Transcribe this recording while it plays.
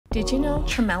Did you know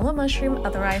tremella mushroom,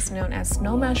 otherwise known as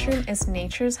snow mushroom, is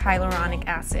nature's hyaluronic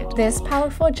acid? This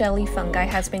powerful jelly fungi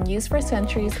has been used for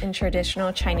centuries in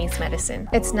traditional Chinese medicine.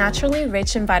 It's naturally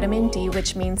rich in vitamin D,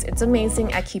 which means it's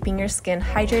amazing at keeping your skin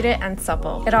hydrated and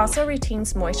supple. It also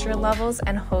retains moisture levels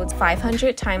and holds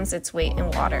 500 times its weight in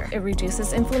water. It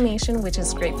reduces inflammation, which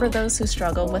is great for those who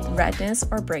struggle with redness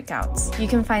or breakouts. You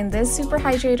can find this super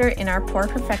hydrator in our pore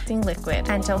perfecting liquid.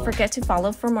 And don't forget to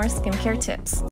follow for more skincare tips.